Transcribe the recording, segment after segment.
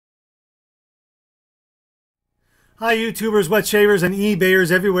Hi YouTubers, wet shavers, and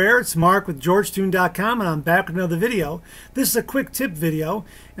eBayers everywhere. It's Mark with GeorgeToon.com and I'm back with another video. This is a quick tip video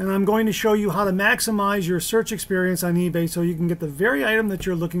and I'm going to show you how to maximize your search experience on eBay so you can get the very item that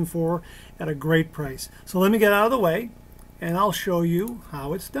you're looking for at a great price. So let me get out of the way and I'll show you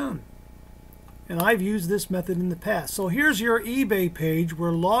how it's done. And I've used this method in the past. So here's your eBay page.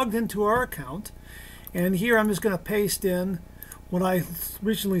 We're logged into our account and here I'm just going to paste in what I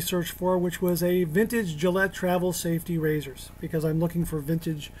recently searched for, which was a vintage Gillette travel safety razors, because I'm looking for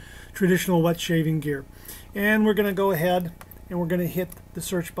vintage traditional wet shaving gear. And we're going to go ahead and we're going to hit the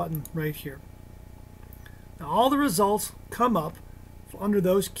search button right here. Now all the results come up under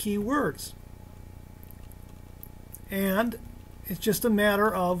those keywords. And it's just a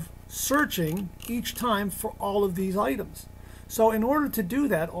matter of searching each time for all of these items. So in order to do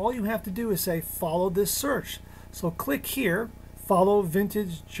that, all you have to do is say follow this search. So click here. Follow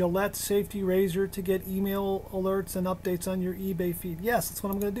vintage Gillette safety razor to get email alerts and updates on your eBay feed. Yes, that's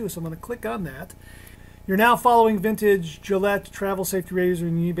what I'm going to do. So I'm going to click on that. You're now following vintage Gillette travel safety razor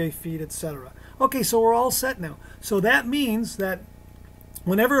in the eBay feed, etc. Okay, so we're all set now. So that means that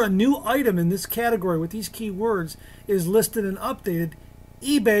whenever a new item in this category with these keywords is listed and updated,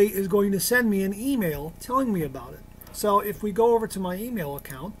 eBay is going to send me an email telling me about it. So if we go over to my email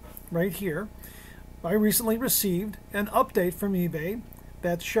account right here, I recently received an update from eBay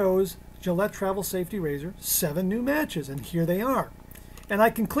that shows Gillette Travel Safety Razor, 7 new matches, and here they are. And I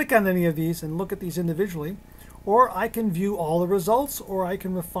can click on any of these and look at these individually, or I can view all the results, or I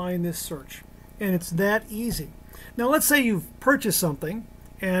can refine this search. And it's that easy. Now let's say you've purchased something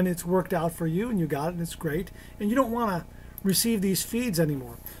and it's worked out for you and you got it and it's great, and you don't want to receive these feeds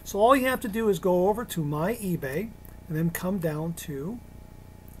anymore. So all you have to do is go over to My eBay and then come down to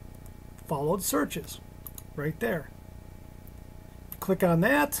followed searches right there. Click on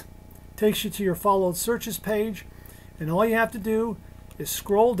that, takes you to your followed searches page, and all you have to do is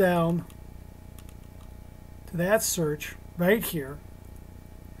scroll down to that search right here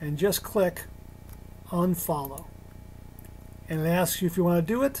and just click unfollow. And it asks you if you want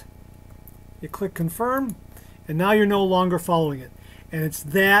to do it. You click confirm, and now you're no longer following it. And it's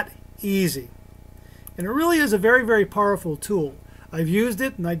that easy. And it really is a very, very powerful tool. I've used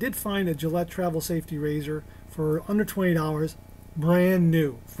it, and I did find a Gillette Travel Safety Razor for under $20, brand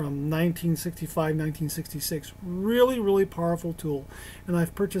new, from 1965, 1966. Really, really powerful tool. And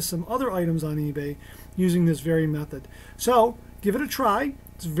I've purchased some other items on eBay using this very method. So give it a try.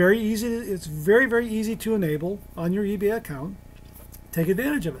 It's very easy. It's very, very easy to enable on your eBay account. Take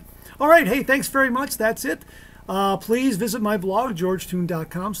advantage of it. All right. Hey, thanks very much. That's it. Please visit my blog,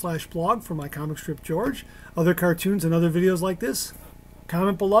 georgetoon.com/blog, for my comic strip George, other cartoons and other videos like this.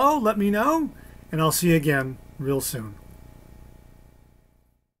 Comment below, let me know, and I'll see you again real soon.